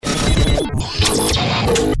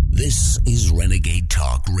Renegade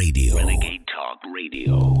Talk Radio. Renegade Talk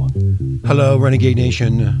Radio. Hello, Renegade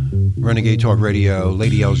Nation. Renegade Talk Radio.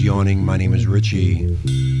 Lady L's yawning. My name is Richie.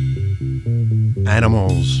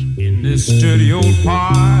 Animals. In this dirty old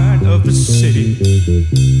part of the city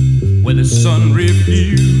where the sun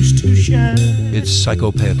refused to shine. It's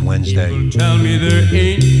Psychopath Wednesday. People tell me there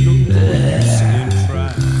ain't no use in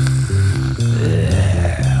trying.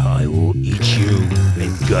 I will eat you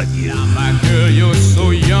and gut you. Now, my girl, you're so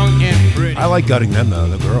young and pretty. I like gutting them, though,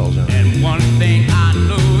 the girls. And one thing I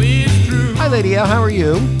know is true. Hi, Lady L. How are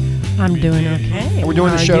you? I'm doing okay. We're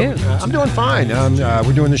doing the show. You? I'm doing fine.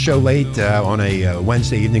 We're doing the show late on a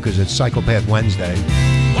Wednesday evening because it's Psychopath Wednesday.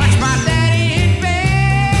 Watch my daddy in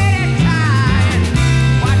bed crying.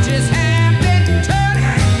 Watch his hair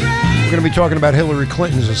turning gray. We're going to be talking about Hillary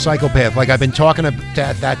Clinton as a psychopath. Like I've been talking about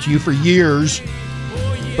that to you for years,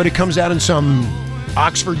 but it comes out in some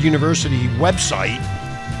Oxford University website.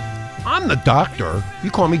 I'm the doctor. You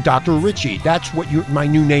call me Dr. Richie. That's what my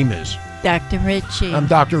new name is. Dr. Richie. I'm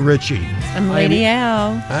Dr. Richie. I'm Lady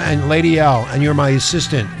L. And Lady L. And you're my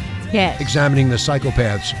assistant. Yes. Examining the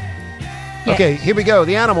psychopaths. Yes. Okay, here we go.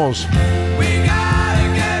 The animals. We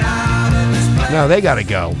gotta get out of this place. No, they got to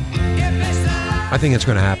go. Get me started. I think it's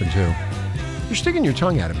going to happen too. You're sticking your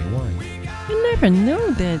tongue out at me. Why? I never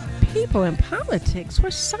knew that people in politics were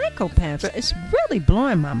psychopaths. It's really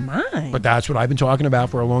blowing my mind. But that's what I've been talking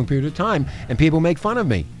about for a long period of time. And people make fun of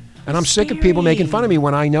me. And I'm sick of people making fun of me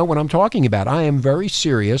when I know what I'm talking about. I am very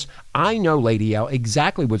serious. I know, Lady L,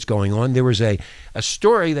 exactly what's going on. There was a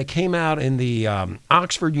story that came out in the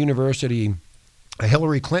Oxford University,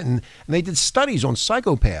 Hillary Clinton, and they did studies on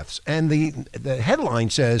psychopaths. And the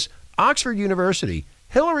headline says, Oxford University,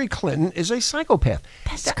 Hillary Clinton is a psychopath.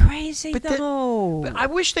 That's crazy, but though. But I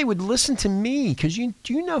wish they would listen to me, because do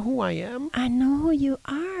you know who I am? I know who you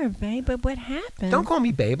are, babe, but what happened? Don't call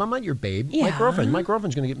me babe. I'm not your babe. Yeah. My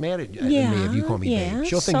girlfriend's going to get mad at me if you call me Yeah, babe.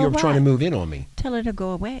 She'll think so you're trying to what? move in on me. Tell her to go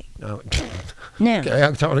away. No. Now. Okay,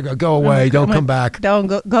 I'm telling her to go away. Don't come back. Don't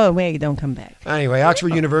go away. Don't come back. Anyway,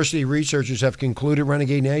 Oxford University researchers have concluded,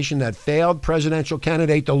 Renegade Nation, that failed presidential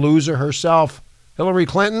candidate, the loser herself, Hillary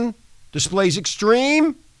Clinton, displays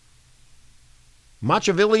extreme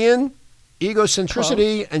Machiavellian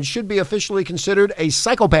egocentricity and should be officially considered a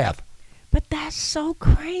psychopath. But that's so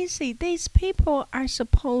crazy. These people are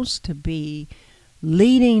supposed to be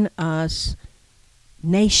leading us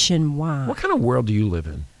nationwide. What kind of world do you live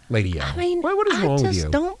in, Lady L? I mean, what is wrong I with just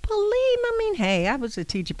you? don't believe. I mean, hey, I was a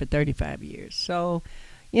teacher for 35 years. So,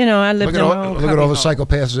 I lived Look at all the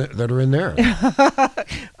psychopaths that are in there,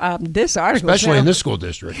 this article especially in this school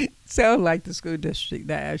district. sound like the school district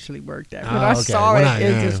that I actually worked at. When Oh, I okay. saw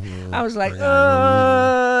When I was like,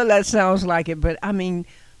 that sounds like it. But, I mean,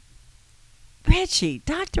 Richie,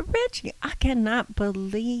 Dr. Richie, I cannot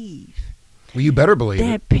believe Well, you better believe it.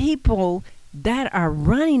 that people that are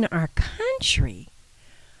running our country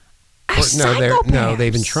are psychopaths. No,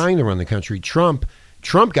 they've been trying to run the country. Trump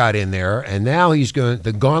got in there, and now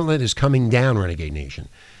the gauntlet is coming down, Renegade Nation.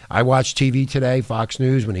 I watched TV today, Fox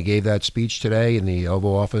News, when he gave that speech today in the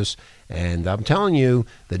Oval Office, and I'm telling you,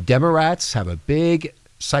 the Democrats have a big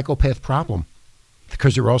psychopath problem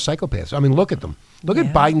because they're all psychopaths. I mean, look at them. Look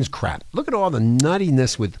at Biden's crap. Look at all the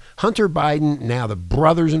nuttiness with Hunter Biden, now the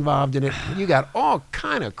brothers involved in it. You got all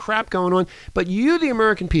kind of crap going on. But you, the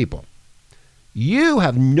American people, you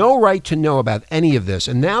have no right to know about any of this.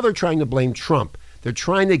 And now they're trying to blame Trump. They're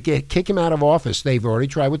trying to kick him out of office. They've already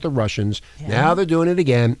tried with the Russians. Yeah. Now they're doing it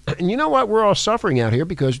again. And you know what? We're all suffering out here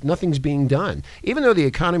because nothing's being done. Even though the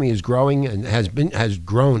economy is growing and has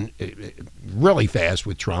grown really fast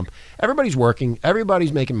with Trump, everybody's working,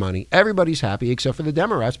 everybody's making money, everybody's happy except for the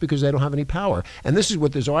Democrats because they don't have any power. And this is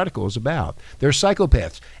what this article is about. They're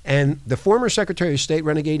psychopaths. And the former Secretary of State,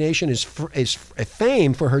 Renegade Nation, is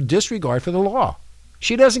famed for her disregard for the law.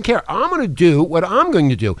 She doesn't care. I'm going to do what I'm going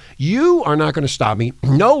to do. You are not going to stop me.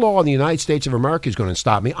 No law in the United States of America is going to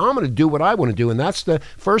stop me. I'm going to do what I want to do, and that's the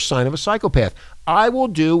first sign of a psychopath. I will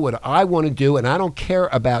do what I want to do, and I don't care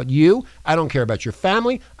about you. I don't care about your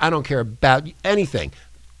family. I don't care about anything.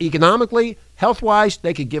 Economically, health-wise,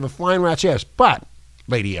 they could give a flying rat's ass. But,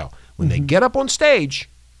 Lady L, when they get up on stage,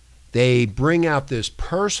 they bring out this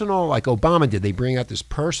personal, like Obama did, they bring out this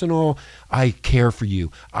personal, I care for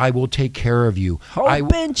you. I will take care of you.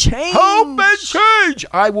 Hope and change. Hope and change.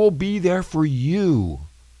 I will be there for you.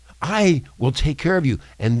 I will take care of you.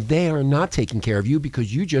 And they are not taking care of you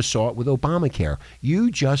because you just saw it with Obamacare.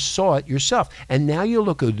 You just saw it yourself. And now you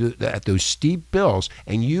look at those steep bills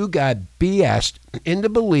and you got BS'd into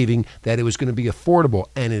believing that it was going to be affordable,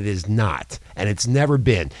 and it is not. And it's never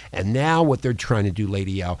been. And now what they're trying to do,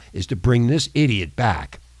 Lady L, is to bring this idiot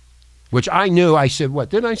back. which I knew. I said, what?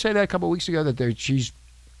 Didn't I say that a couple of weeks ago that she's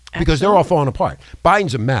because they're all falling apart.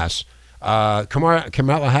 Biden's a mess.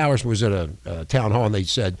 Kamala Harris was at a town hall and they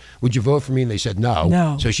said, "Would you vote for me?" And they said no.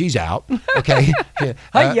 No. So she's out. Okay. He's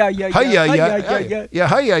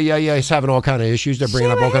having all kind of issues. They're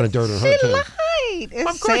bringing up all kind of dirt on her She too. lied.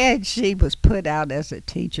 It said she was put out as a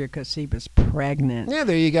teacher because she was pregnant. Yeah,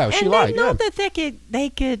 there you go. She and lied. they know Yeah.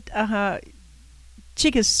 that she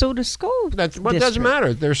could sue the school. That's what district. doesn't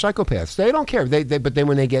matter. They're psychopaths. They don't care. But then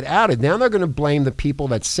when they get outed, now they're going to blame the people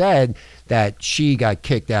that said that she got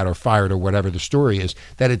kicked out or fired or whatever the story is,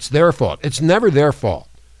 that it's their fault. It's never their fault.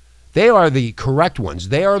 They are the correct ones.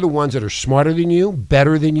 They are the ones that are smarter than you,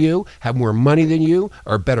 better than you, have more money than you,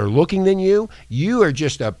 are better looking than you. You are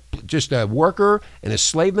just a worker and a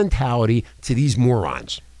slave mentality to these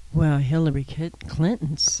morons. Well, Hillary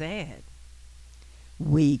Clinton said,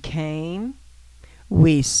 "We came,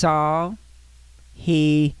 we saw,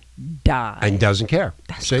 he died." And doesn't care.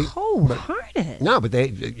 That's See? cold-hearted. No, but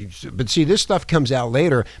see, this stuff comes out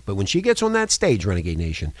later. But when she gets on that stage, Renegade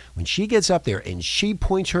Nation, when she gets up there and she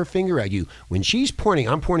points her finger at you, when she's pointing,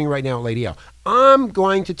 I'm pointing right now at Lady L. I'm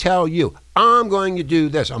going to tell you, I'm going to do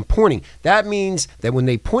this. I'm pointing. That means that when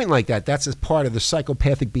they point like that, that's a part of the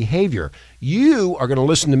psychopathic behavior. You are going to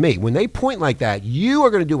listen to me. When they point like that, you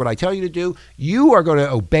are going to do what I tell you to do. You are going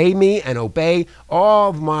to obey me and obey all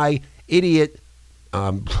of my idiot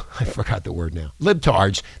I forgot the word now.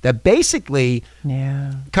 Libtards that basically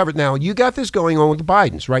covered. Now you got this going on with the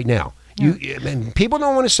Bidens right now. And people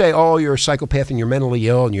don't want to say, "Oh, you're a psychopath and you're mentally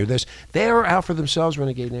ill and you're this." They are out for themselves,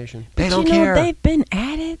 Renegade Nation. They don't care. They've been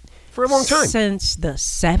at it for a long time since the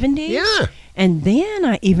 70s. Yeah, and then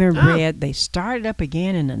I even read they started up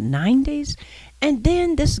again in the 90s. And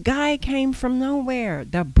then this guy came from nowhere.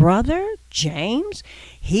 The brother James,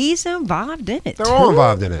 he's involved in it. They're all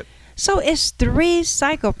involved in it. So it's 3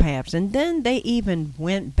 psychopaths. And then they even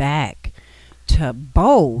went back to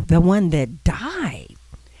Bo, the one that died.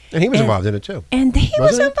 And he was involved in it too. And he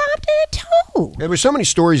was involved in it too. There were so many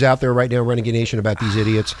stories out there right now, Renegade Nation, about these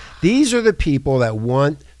idiots. These are the people that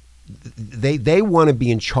they want to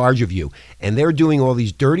be in charge of you, and they're doing all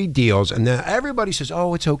these dirty deals, and now everybody says,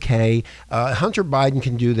 "Oh, it's okay. Hunter Biden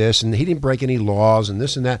can do this, and he didn't break any laws, and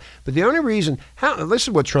this and that." But the only reason, this is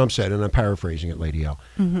what Trump said, and I'm paraphrasing it, Lady L.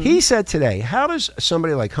 He said today, "How does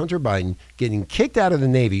somebody like Hunter Biden getting kicked out of the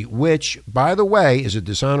Navy, which, by the way, is a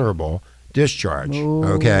dishonorable discharge?"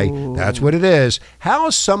 Okay, that's what it is. How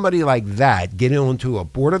is somebody like that getting onto a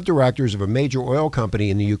board of directors of a major oil company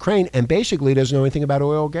in the Ukraine and basically doesn't know anything about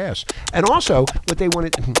oil and gas? And also, what they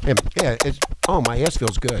wanted, my ass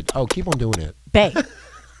feels good. Oh, keep on doing it. Babe.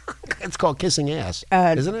 It's called kissing ass,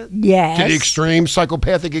 isn't it? Yes. To the extreme,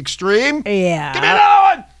 psychopathic extreme. Yeah. Give me another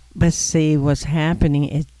one. But see, what's happening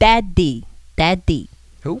is Daddy.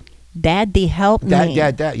 Who? Daddy helped me. Daddy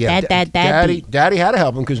had to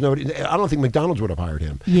help him because I don't think McDonald's would have hired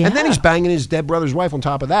him. Yeah. And then he's banging his dead brother's wife on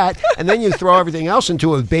top of that. And then you throw everything else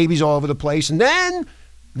into it, babies all over the place. And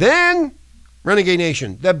then Renegade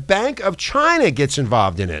Nation, the Bank of China gets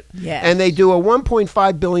involved in it. Yes. And they do a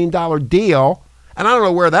 $1.5 billion deal. And I don't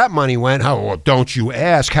know where that money went. Don't you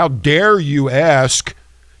ask? How dare you ask?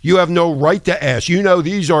 You have no right to ask. You know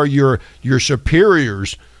these are your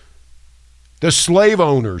superiors. The slave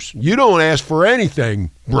owners. You don't ask for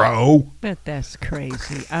anything, bro. But that's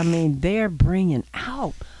crazy. I mean, they're bringing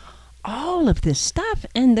out all of this stuff,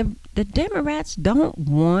 and the Democrats don't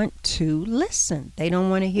want to listen. They don't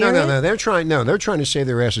want to hear it. No. They're trying to save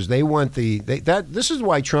their asses. They want this is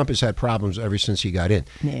why Trump has had problems ever since he got in.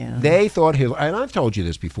 Yeah. They thought Hillary, and I've told you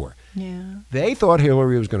this before. Yeah. They thought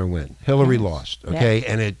Hillary was going to win. Hillary lost, okay?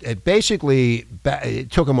 Yeah. And it basically it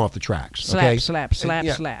took them off the tracks, okay? Slap.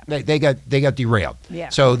 They got derailed. Yeah.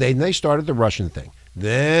 So they started the Russian thing.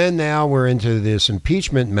 Then now we're into this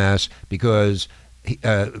impeachment mess because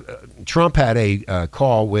Trump had a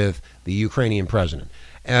call with the Ukrainian president.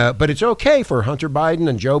 But it's okay for Hunter Biden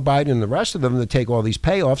and Joe Biden and the rest of them to take all these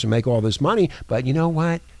payoffs and make all this money. But you know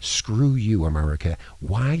what? Screw you, America.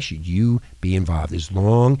 Why should you be involved? As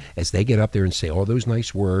long as they get up there and say all those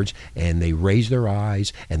nice words and they raise their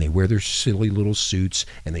eyes and they wear their silly little suits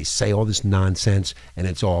and they say all this nonsense and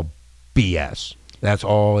it's all BS. That's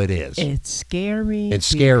all it is. It's scary. It's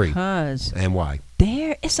scary. Because and why?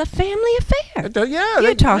 it's a family affair.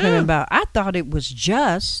 You're talking about, I thought it was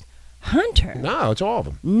just Hunter. No, it's all of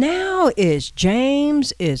them. Now it's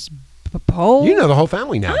James, it's Poe. You know the whole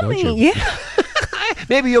family now, don't you? Yeah.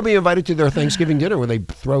 Maybe you'll be invited to their Thanksgiving dinner where they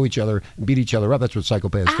throw each other, beat each other up. That's what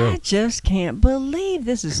psychopaths do. I just can't believe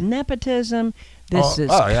this is nepotism. This is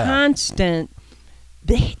constant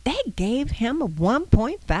They gave him a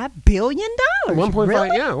 $1.5 billion. 1.5,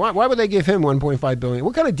 really? yeah. Why would they give him 1.5 billion?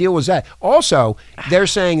 What kind of deal was that? Also, they're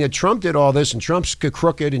saying that Trump did all this and Trump's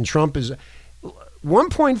crooked and Trump is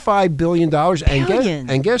 $1.5 billion.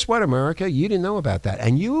 And guess what, America? You didn't know about that.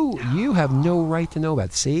 And you have no right to know about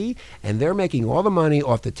it. See? And they're making all the money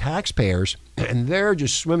off the taxpayers and they're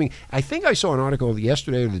just swimming. I think I saw an article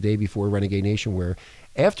yesterday or the day before, Renegade Nation, where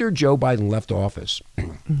after Joe Biden left office,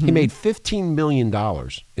 he made $15 million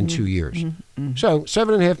in 2 years. So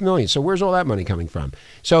 $7.5 million. So where's all that money coming from?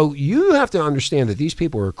 So you have to understand that these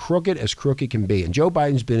people are crooked as crooked can be. And Joe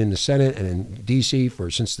Biden's been in the Senate and in D.C.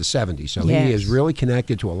 since the 70s. So he is really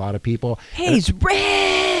connected to a lot of people. He's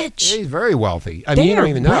rich. He's very wealthy. I mean, you don't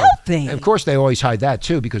even know. Wealthy. And of course, they always hide that,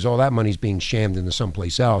 too, because all that money's being shammed into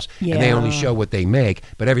someplace else. Yeah. And they only show what they make,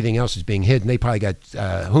 but everything else is being hidden. They probably got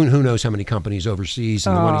who knows how many companies overseas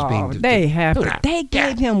and the money's being... They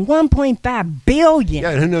gave him $1.5 billion.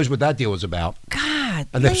 Yeah, and who knows what that deal was about. God,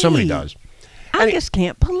 and if somebody does. I just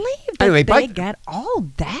can't believe that they got all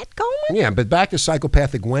that going. Yeah, but back to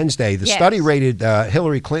Psychopathic Wednesday. The study rated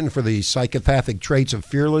Hillary Clinton for the psychopathic traits of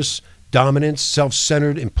fearless, dominance,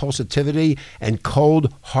 self-centered impulsivity, and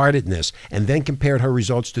cold-heartedness, and then compared her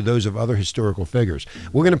results to those of other historical figures.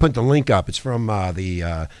 We're going to put the link up. It's from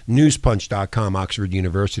the newspunch.com, Oxford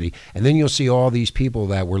University, and then you'll see all these people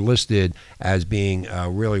that were listed as being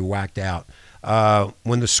really whacked out.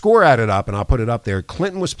 When the score added up, and I'll put it up there,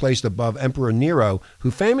 Clinton was placed above Emperor Nero,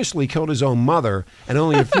 who famously killed his own mother, and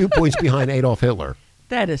only a few points behind Adolf Hitler.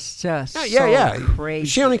 That is just crazy.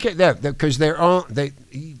 She only because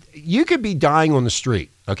you could be dying on the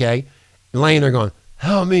street, okay, laying there going,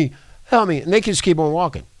 help me, and they can just keep on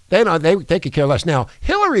walking. They could care less. Now,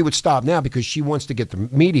 Hillary would stop now because she wants to get the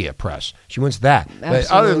media press. She wants that. Absolutely.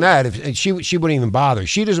 But other than that, she wouldn't even bother.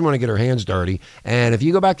 She doesn't want to get her hands dirty. And if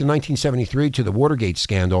you go back to 1973 to the Watergate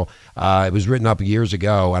scandal, it was written up years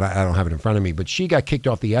ago, and I don't have it in front of me, but she got kicked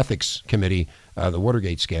off the ethics committee, the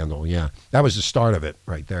Watergate scandal. Yeah, that was the start of it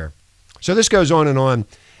right there. So this goes on and on.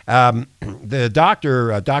 The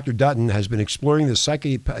doctor, Dr. Dutton, has been exploring the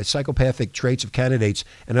psychopathic traits of candidates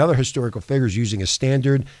and other historical figures using a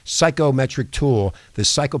standard psychometric tool, the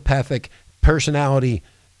Psychopathic Personality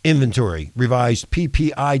Inventory, revised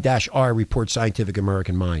PPI-R, reports Scientific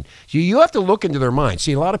American Mind. So you have to look into their minds.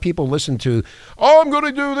 See, a lot of people listen to, I'm going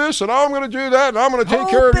to do this, and I'm going to do that, and I'm going to take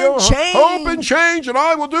care of you. Hope and change, and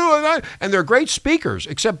I will do it. And they're great speakers,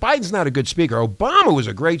 except Biden's not a good speaker. Obama was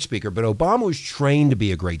a great speaker, but Obama was trained to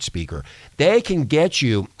be a great speaker. They can get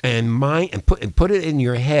you and put it in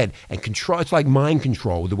your head and control. It's like mind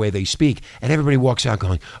control the way they speak, and everybody walks out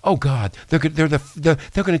going, "Oh God, they're going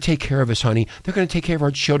to take care of us, honey. They're going to take care of our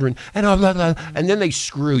children," and blah, blah, and then they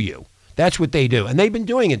screw you. That's what they do, and they've been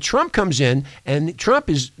doing it. Trump comes in, and Trump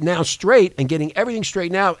is now straight and getting everything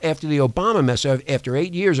straightened out after the Obama mess, after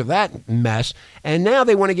 8 years of that mess, and now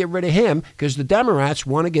they want to get rid of him because the Democrats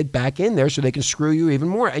want to get back in there so they can screw you even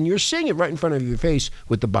more, and you're seeing it right in front of your face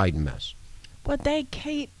with the Biden mess. What they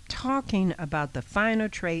keep talking about, the final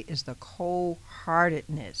trait is the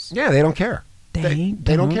cold-heartedness. Yeah, they don't care. They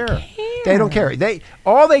don't care. They don't care.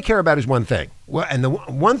 All they care about is one thing. Well, and the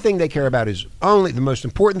one thing they care about is only the most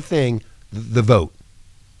important thing, the vote.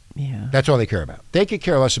 Yeah. That's all they care about. They could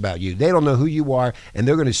care less about you. They don't know who you are, and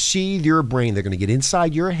they're going to seethe your brain. They're going to get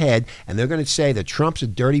inside your head, and they're going to say that Trump's a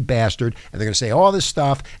dirty bastard, and they're going to say all this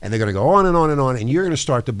stuff, and they're going to go on and on and on, and you're going to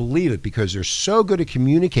start to believe it because they're so good at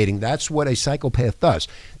communicating. That's what a psychopath does.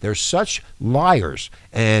 They're such liars,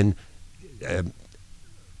 and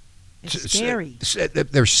it's scary.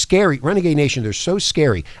 They're scary. Renegade Nation, they're so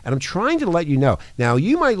scary. And I'm trying to let you know. Now,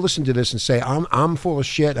 you might listen to this and say, I'm full of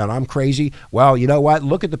shit and I'm crazy. Well, you know what?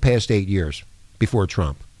 Look at the past 8 years before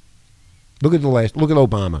Trump. Look at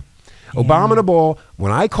Obama. Yeah. Obama the Bull,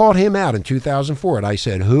 when I called him out in 2004, and I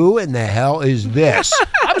said, who in the hell is this?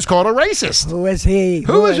 I was called a racist. Who is he?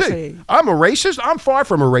 Who is he? I'm a racist. I'm far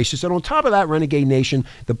from a racist. And on top of that, Renegade Nation,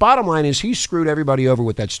 the bottom line is he screwed everybody over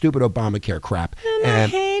with that stupid Obamacare crap. And I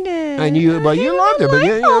hate it. And you loved it, but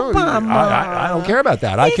I don't care about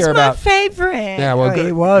that. I care about my favorite. Yeah,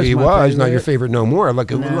 well, he was not your favorite no more.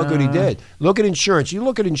 Look what he did. Look at insurance. You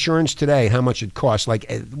look at insurance today, how much it costs.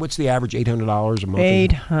 Like, what's the average? $800 a month.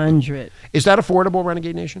 $800. Is that affordable,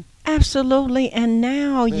 Renegade Nation? Absolutely. And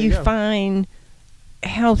now you find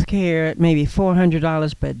health care at maybe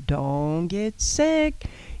 $400, but don't get sick.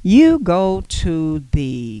 You go to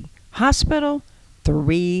the hospital,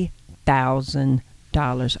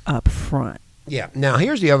 $3,000 up front. Yeah. Now,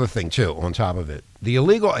 here's the other thing, too, on top of it. The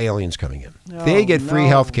illegal aliens coming in. They get free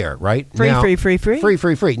health care, right? Free.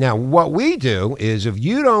 Free. Now, what we do is if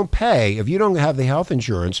you don't pay, if you don't have the health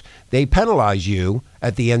insurance, they penalize you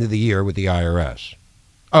at the end of the year with the IRS.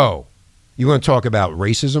 Oh, you want to talk about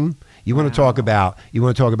racism? You want to talk about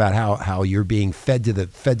how you're being fed to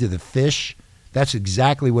the fish? That's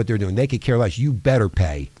exactly what they're doing. They could care less. You better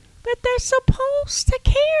pay. But they're supposed to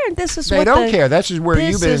care. They don't care. This is where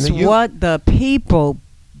you've been. This is what the people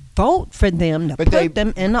vote for them to put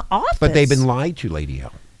them in the office. But they've been lied to, Lady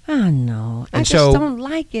L. I know. I just don't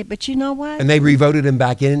like it. But you know what? And they revoted him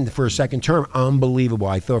back in for a second term. Unbelievable.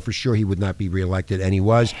 I thought for sure he would not be reelected, and he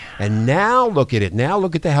was. And now look at it. Now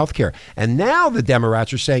look at the health care. And now the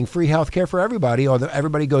Democrats are saying free health care for everybody, or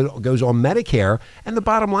everybody goes on Medicare. And the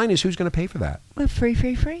bottom line is, who's going to pay for that? Well, free.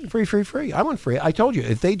 Free. I want free. I told you,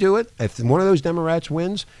 if they do it, if one of those Democrats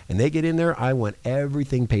wins and they get in there, I want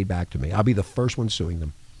everything paid back to me. I'll be the first one suing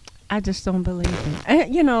them. I just don't believe it.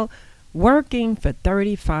 And, working for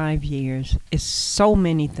 35 years is so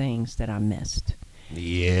many things that I missed.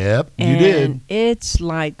 Yep, and you did. It's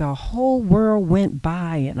like the whole world went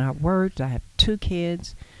by and I worked. I have 2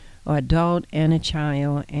 kids, an adult and a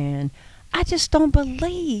child, and I just don't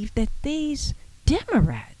believe that these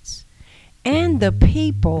Democrats and the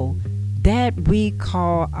people that we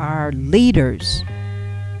call our leaders,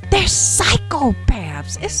 they're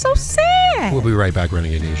psychopaths. It's so sad. We'll be right back,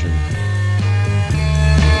 Renegade Nation.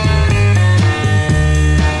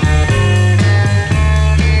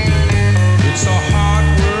 It's a hard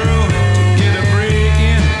world to get a break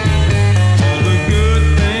in. All the good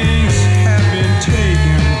things have been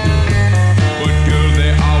taken. But girl,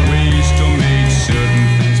 there are ways to make certain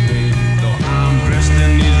things pay. Though I'm dressed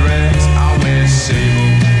in these rags, I'll wear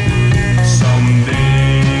sable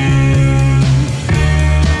someday.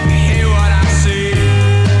 Hear what I say.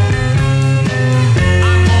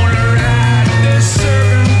 I'm gonna ride this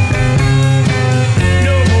serpent.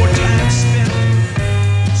 No more time spent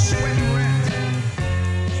sweating rats.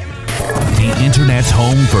 The Internet's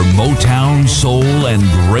home for Motown, soul, and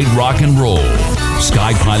great rock and roll.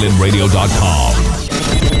 SkyPilotRadio.com.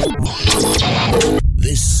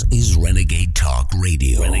 This is Renegade Talk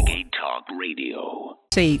Radio. Renegade Talk Radio.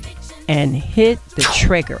 See, and hit the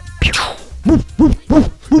trigger.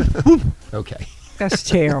 Okay. That's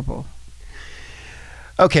terrible.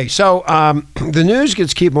 Okay, so the news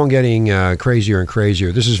keep on getting crazier and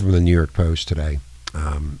crazier. This is from the New York Post today.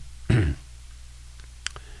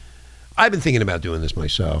 I've been thinking about doing this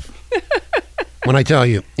myself. When I tell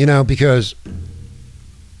you, because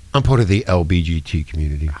I'm part of the LBGT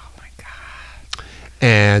community. Oh, my God.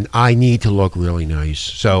 And I need to look really nice.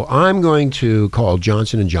 So I'm going to call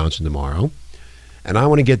Johnson & Johnson tomorrow, and I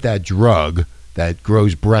want to get that drug that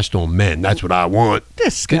grows breast on men. That's what I want.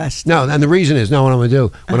 Disgusting. No, and the reason is, what I'm going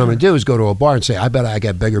to do is go to a bar and say, I bet I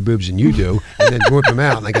got bigger boobs than you do, and then whip them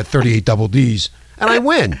out, and I got 38 double Ds, and I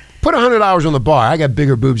win. Put $100 on the bar. I got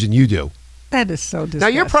bigger boobs than you do. That is so disgusting. Now,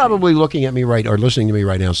 you're probably looking at me or listening to me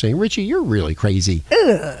right now saying, Richie, you're really crazy.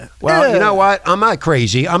 Well, you know what? I'm not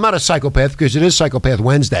crazy. I'm not a psychopath because it is Psychopath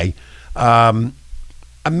Wednesday. A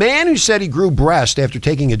man who said he grew breast after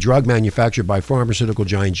taking a drug manufactured by pharmaceutical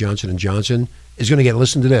giant Johnson & Johnson is going to get,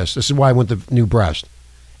 listen to this. This is why I want the new breast.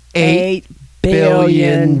 $8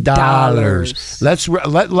 billion. I'm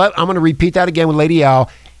going to repeat that again with Lady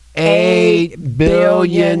Al. $8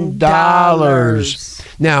 billion.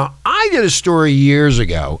 Now, I did a story years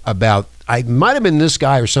ago about, I might have been this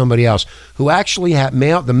guy or somebody else, who actually had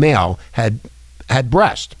the male had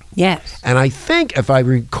breast. Yes. And I think if I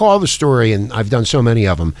recall the story, and I've done so many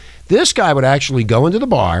of them, this guy would actually go into the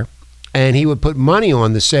bar and he would put money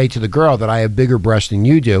on to say to the girl that I have bigger breasts than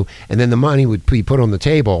you do, and then the money would be put on the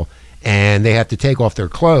table and they have to take off their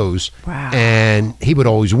clothes. Wow. And he would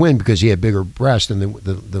always win because he had bigger breasts than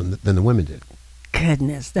the women did.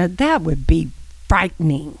 Goodness, that would be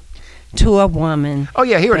frightening to a woman. Oh,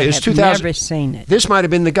 yeah, here it is. 2000. Never seen it. This might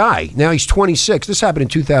have been the guy. Now he's 26. This happened in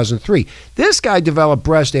 2003. This guy developed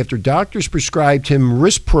breast after doctors prescribed him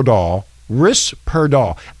Risperdal.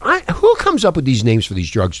 Who comes up with these names for these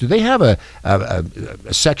drugs? Do they have a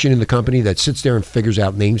section in the company that sits there and figures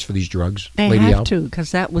out names for these drugs? They Lady have Al? to,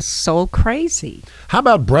 because that was so crazy. How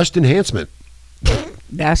about breast enhancement?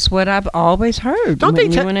 That's what I've always heard. Don't they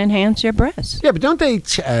you want to enhance your breasts? Yeah, but don't they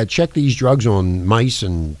check these drugs on mice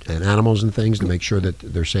and animals and things to make sure that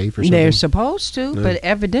they're safe or something? They're supposed to, but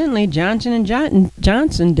evidently Johnson &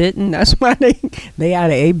 Johnson didn't. That's why they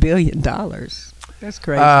had $8 billion. That's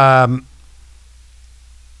crazy.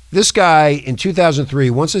 This guy in 2003,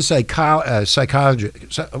 once a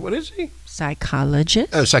psychologist, what is he?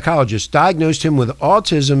 Psychologist. A psychologist diagnosed him with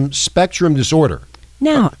autism spectrum disorder.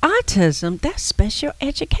 Now, autism, that's special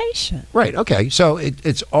education. Right. Okay. So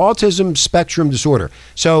it's autism spectrum disorder.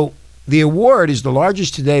 So the award is the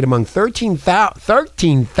largest to date among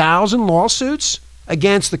 13,000 lawsuits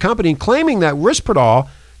against the company, claiming that Risperdal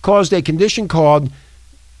caused a condition called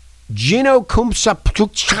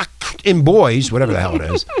genokumsapchuk in boys, whatever the hell it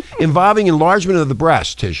is, involving enlargement of the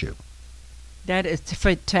breast tissue. That is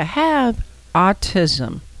to have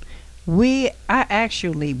autism. I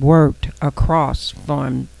actually worked across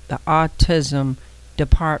from the autism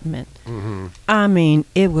department. Mm-hmm. I mean,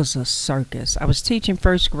 it was a circus. I was teaching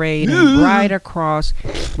first grade, and right across,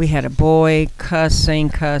 we had a boy cussing.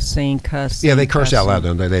 Yeah, they curse out loud,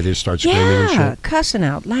 don't they? They just start screaming and Yeah, shit. cussing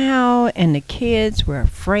out loud, and the kids were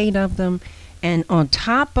afraid of them. And on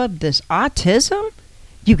top of this autism,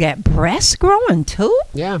 you got breasts growing too?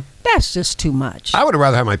 Yeah. That's just too much. I would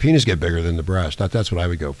rather have my penis get bigger than the breast. That's what I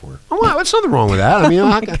would go for. Oh, wow, there's nothing wrong with that. I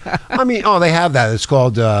mean, they have that. It's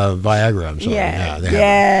called Viagra. I'm sorry. Yeah, they have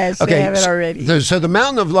yes, that. they have it already. So the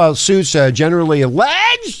mountain of lawsuits generally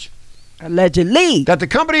alleged Allegedly. that the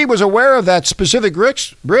company was aware of that specific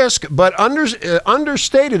risk but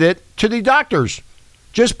understated it to the doctors.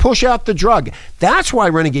 Just push out the drug. That's why,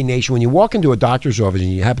 Renegade Nation, when you walk into a doctor's office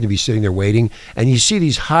and you happen to be sitting there waiting and you see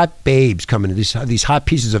these hot babes come in, these hot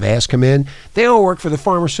pieces of ass come in, they all work for the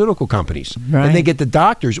pharmaceutical companies. Right. And they get the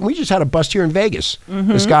doctors. And we just had a bust here in Vegas.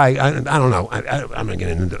 This guy, I don't know. I'm not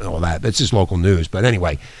getting into all that. It's just local news. But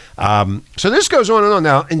anyway, so this goes on and on.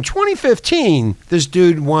 Now, in 2015, this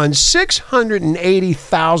dude won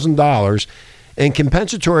 $680,000 and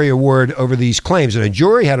compensatory award over these claims, and a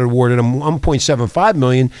jury had awarded him $1.75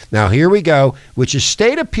 million. Now here we go, which a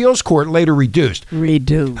state appeals court later reduced.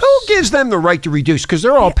 Reduce. Who gives them the right to reduce? Because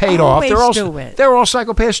they're all They paid off. always do it. They're all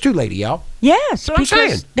psychopaths too, Lady L. Yes, what I'm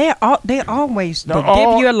because saying. they always They're give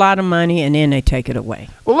all- you a lot of money and then they take it away.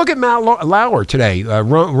 Well, look at Matt Lauer today.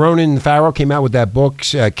 Ronan Farrow came out with that book,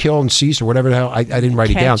 Kill and Cease, or whatever the hell. I didn't write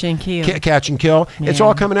it down. Catch and Kill. Catch and Kill. It's Yeah.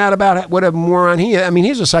 all coming out about what a moron he is. I mean,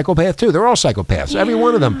 he's a psychopath too. They're all psychopaths. Every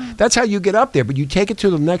one of them. That's how you get up there, but you take it to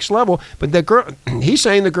the next level. But the girl, he's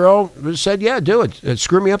saying the girl said, yeah, do it.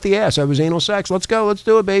 Screw me up the ass. I was anal sex. Let's go. Let's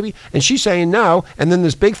do it, baby. And she's saying no. And then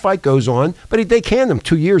this big fight goes on. But they canned him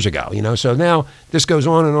 2 years ago, So now this goes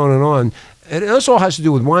on and on and on. And this all has to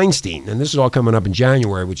do with Weinstein. And this is all coming up in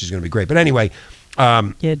January, which is going to be great. But anyway,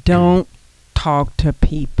 You don't talk to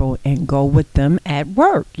people and go with them at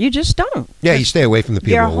work. You just don't. yeah, you stay away from the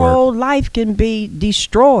people Your at work. whole life can be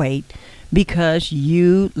destroyed because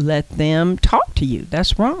you let them talk to you.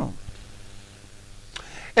 That's wrong.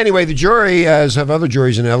 Anyway, the jury, as have other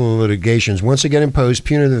juries in other litigations, once again imposed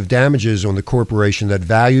punitive damages on the corporation that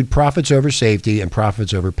valued profits over safety and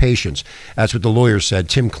profits over patients. That's what the lawyers said.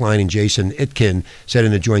 Tim Klein and Jason Itkin said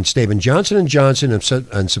in a joint statement. Johnson & Johnson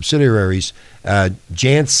and subsidiaries,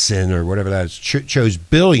 Janssen or whatever that is, chose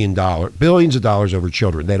billions of dollars over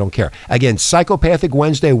children. They don't care. Again, Psychopathic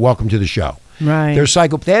Wednesday, welcome to the show. Right.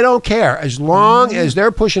 They don't care as long as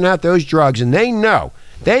they're pushing out those drugs, and they know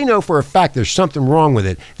for a fact there's something wrong with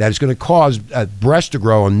it that is going to cause breasts to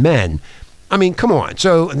grow on men. I mean, come on.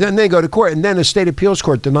 So then they go to court, and then the state appeals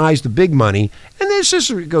court denies the big money, and this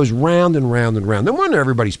just goes round and round and round. No wonder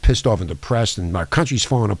everybody's pissed off and depressed, and our country's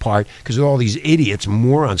falling apart because of all these idiots,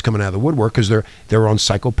 morons coming out of the woodwork because they're on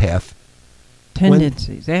psychopath.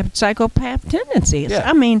 Tendencies. They have psychopath tendencies. Yeah,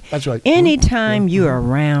 I mean, that's right. anytime you're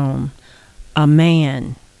around a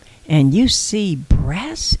man and you see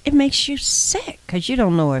breasts, it makes you sick because you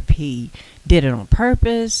don't know if he did it on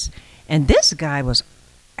purpose. And this guy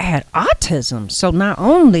had autism, so not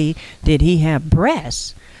only did he have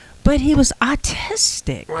breasts, but he was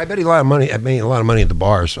autistic. Well, I bet he I made a lot of money at the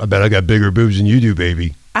bars. I bet I got bigger boobs than you do,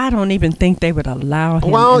 baby. I don't even think they would allow him.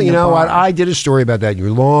 Well, in you the know what? bar. I did a story about that a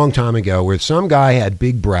long time ago where some guy had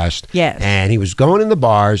big breasts. Yes. And he was going in the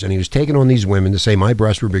bars and he was taking on these women to say, my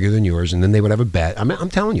breasts were bigger than yours. And then they would have a bet. I mean, I'm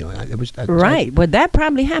telling you. It was Right. Well, that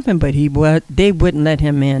probably happened, but they wouldn't let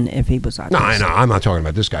him in if he was autistic. No, I know. I'm not talking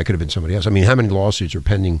about this guy. It could have been somebody else. I mean, how many lawsuits are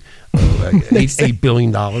pending? $8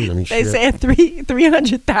 billion. I mean, They shit. said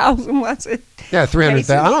 300,000, was it? Yeah, 300,000. cases.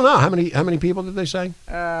 I don't know. How many people did they say?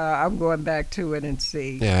 I'm going back to it and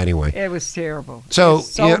see. Yeah, anyway. It was terrible. So,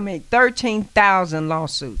 There's so yeah. many, 13,000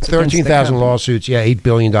 lawsuits. against the 13,000 company. lawsuits. Yeah, $8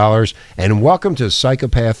 billion. And welcome to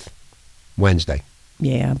Psychopath Wednesday.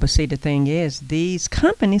 Yeah, but see, the thing is, these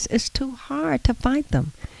companies, it's too hard to fight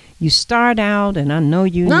them. You start out, and I know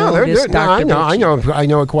you No, know they're this, good. No, Dr. I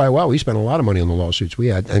know it quite well. We spent a lot of money on the lawsuits we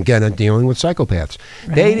had. Again, dealing with psychopaths.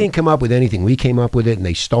 They Right. didn't come up with anything. We came up with it, and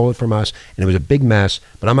they stole it from us, and it was a big mess.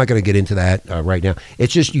 But I'm not going to get into that right now.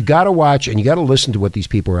 It's just you got to watch and you got to listen to what these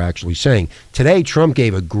people are actually saying. Today, Trump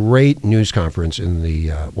gave a great news conference in the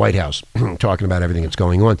White House, talking about everything that's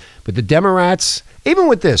going on. But the Democrats, even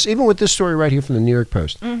with this story right here from the New York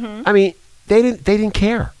Post, I mean, they didn't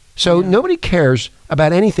care. So nobody cares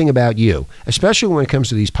about anything about you, especially when it comes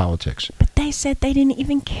to these politics. But they said they didn't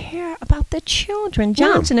even care about the children. Yeah.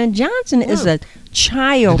 Johnson & Johnson is a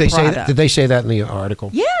child Did product. they say that in the article?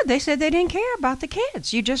 Yeah, they said they didn't care about the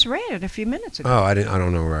kids. You just read it a few minutes ago. Oh, I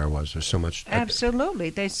don't know where I was. There's so much. Absolutely.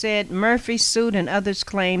 They said Murphy sued and others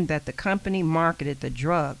claimed that the company marketed the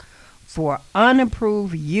drug for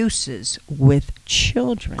unapproved uses with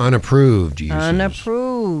children. Unapproved uses.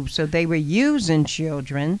 Unapproved. So they were using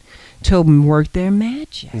children to work their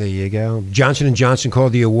magic. There you go. Johnson & Johnson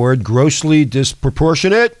called the award grossly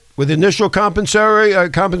disproportionate with initial compensatory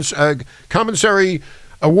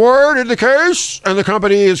award in the case, and the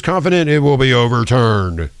company is confident it will be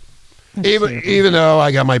overturned. Even though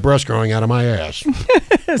I got my breast growing out of my ass.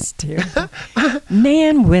 That's terrible.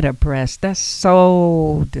 Man with a breast. That's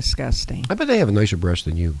so disgusting. I bet they have a nicer breast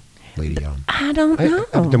than you, Lady Young. I don't know.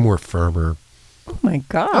 I bet they're more firmer. Oh, my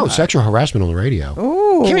God. Oh, sexual harassment on the radio.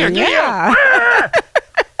 Oh, Come here, yeah.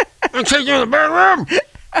 I'll take you in the bedroom.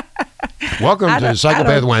 Welcome I to don't-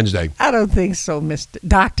 Psychopath Wednesday. I don't think so, Mr.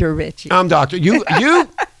 Dr. Richie. I'm Doctor. You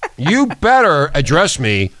better address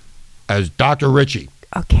me as Dr. Richie.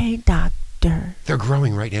 Okay, doctor. They're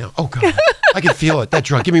growing right now. Oh God, I can feel it. That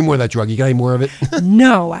drug. Give me more of that drug. You got any more of it?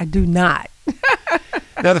 No, I do not.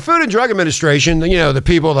 Now, the Food and Drug Administration, you know, the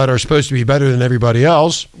people that are supposed to be better than everybody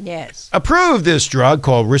else, Yes. approved this drug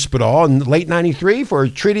called Risperdal in late '93 for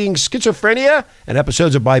treating schizophrenia and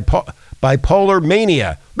episodes of bipolar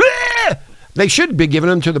mania. Blah! They should be giving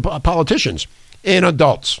them to the politicians in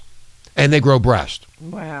adults, and they grow breast.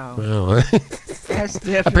 Wow. Well, That's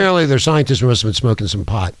different. apparently, their scientists must have been smoking some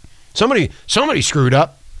pot. Somebody screwed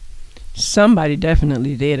up. Somebody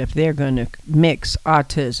definitely did if they're going to mix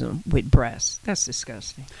autism with breasts. That's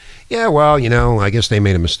disgusting. Yeah, well, you know, I guess they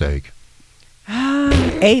made a mistake.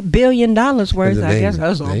 $8 billion worth, I guess.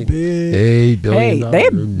 That's a big. $8 billion. Hey,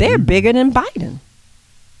 they're bigger than Biden.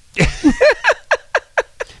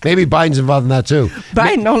 Maybe Biden's involved in that too.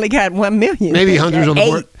 Biden only got 1 million. Maybe They Hunter's got on the 8.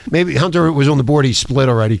 board. Maybe Hunter was on the board. He split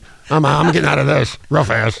already. I'm getting out of this. Rough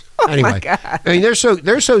ass. Anyway, God. I mean, they're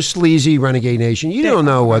so sleazy, Renegade Nation. You don't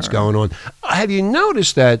know what's going on. Have you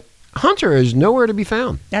noticed that Hunter is nowhere to be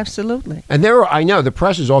found? Absolutely. And I know the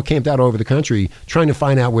press is all camped out all over the country trying to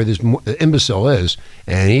find out where this imbecile is.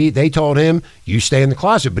 And they told him, you stay in the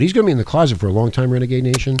closet. But he's going to be in the closet for a long time, Renegade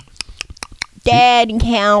Nation. Daddy,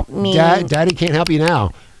 help me. Daddy can't help you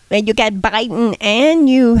now. And you got Biden and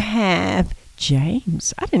you have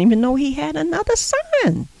James. I didn't even know he had another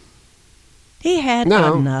son. He had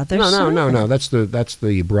another son. No. That's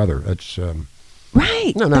the brother. That's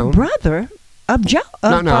Right. No. The brother of Joe.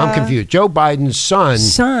 I'm confused. Joe Biden's son.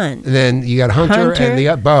 Son. And then you got Hunter. And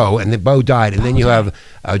the Bo, and the Bo died, and then you have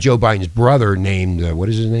Joe Biden's brother named what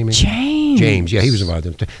is his name? James. Yeah, he was involved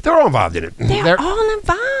in it. They're all involved in it. They're all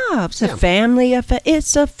involved. It's a family affair.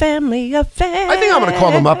 It's a family affair. I think I'm going to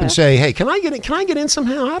call them up and say, "Hey, can I get in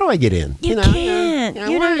somehow? How do I get in?" You can't.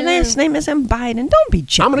 Your last name isn't Biden. Don't be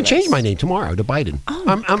jealous. I'm going to change my name tomorrow to Biden. Oh,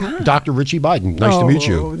 I'm God. Dr. Richie Biden. Nice to meet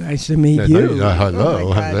you. Nice to meet you. you. Hello. Oh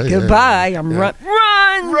my God. Hello. Goodbye. I'm run.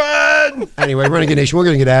 Anyway, Renegade Nation, we're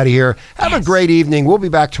going to get out of here. Have a great evening. We'll be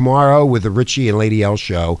back tomorrow with the Richie and Lady L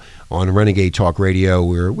show on Renegade Talk Radio,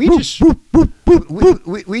 where we just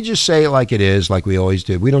we just say it like it is, like we always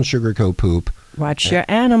do. We don't sugarcoat poop. Watch your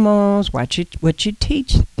animals. Watch what you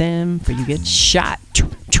teach them, for you get shot.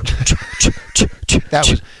 That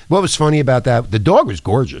was what was funny about that. The dog was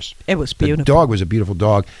gorgeous. It was beautiful. The dog was a beautiful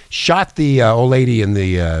dog. Shot the old lady in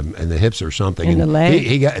the hips or something. In the leg?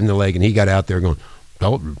 He got in the leg, and he got out there going,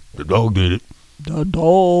 the dog did it. The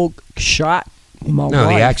dog shot my wife. No,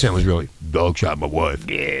 the accent was really, dog shot my wife.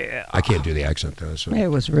 Yeah. I can't do the accent though. So. It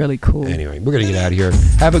was really cool. Anyway, we're going to get out of here.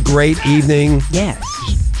 Have a great evening. Yes.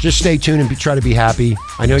 Just stay tuned and try to be happy.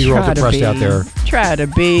 I know you're all depressed out there. Try to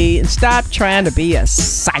be, and stop trying to be a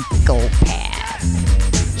psychopath.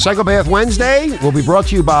 Psychopath Wednesday will be brought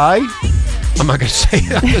to you by, I'm not going to say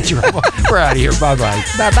that. We're out of here. Bye-bye.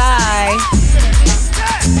 Bye-bye.